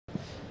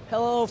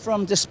Hello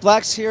from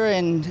DISPLAX here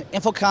in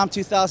InfoComm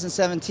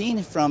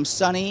 2017 from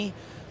sunny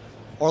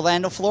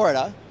Orlando,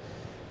 Florida.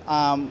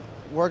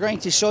 We're going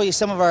to show you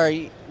some of our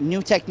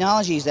new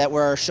technologies that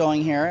we're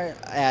showing here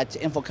at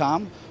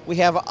InfoComm. We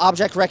have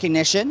object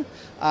recognition.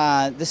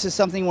 This is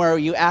something where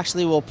you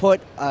actually will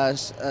put a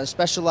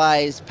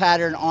specialized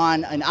pattern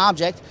on an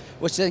object,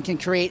 which then can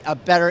create a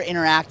better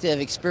interactive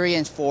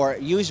experience for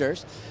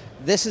users.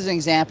 This is an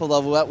example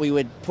of what we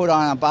would put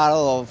on a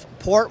bottle of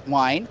port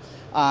wine.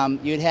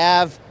 You'd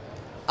have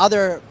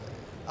other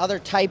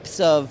types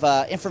of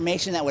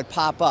information that would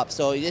pop up.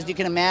 So as you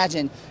can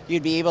imagine,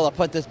 you'd be able to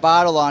put this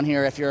bottle on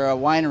here if you're a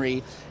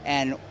winery,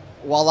 and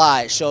voila,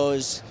 it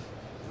shows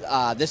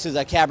this is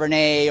a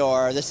Cabernet,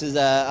 or this is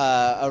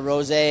a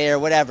Rosé, or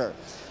whatever.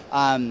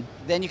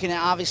 Then you can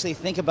obviously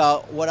think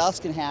about what else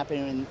can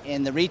happen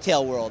in the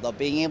retail world of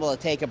being able to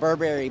take a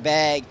Burberry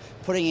bag,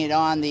 putting it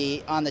on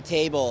the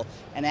table,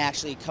 and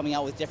actually coming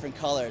out with different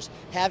colors.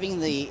 Having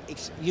the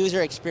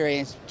user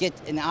experience get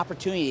an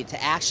opportunity to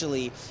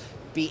actually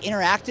be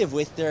interactive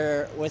with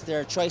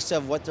their choice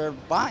of what they're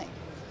buying.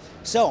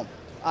 So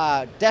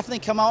definitely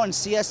come out and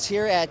see us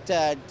here at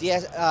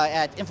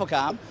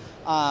InfoComm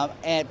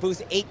at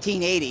booth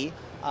 1880.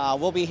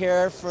 We'll be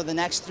here for the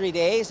next 3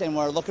 days, and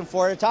we're looking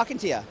forward to talking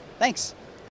to you. Thanks.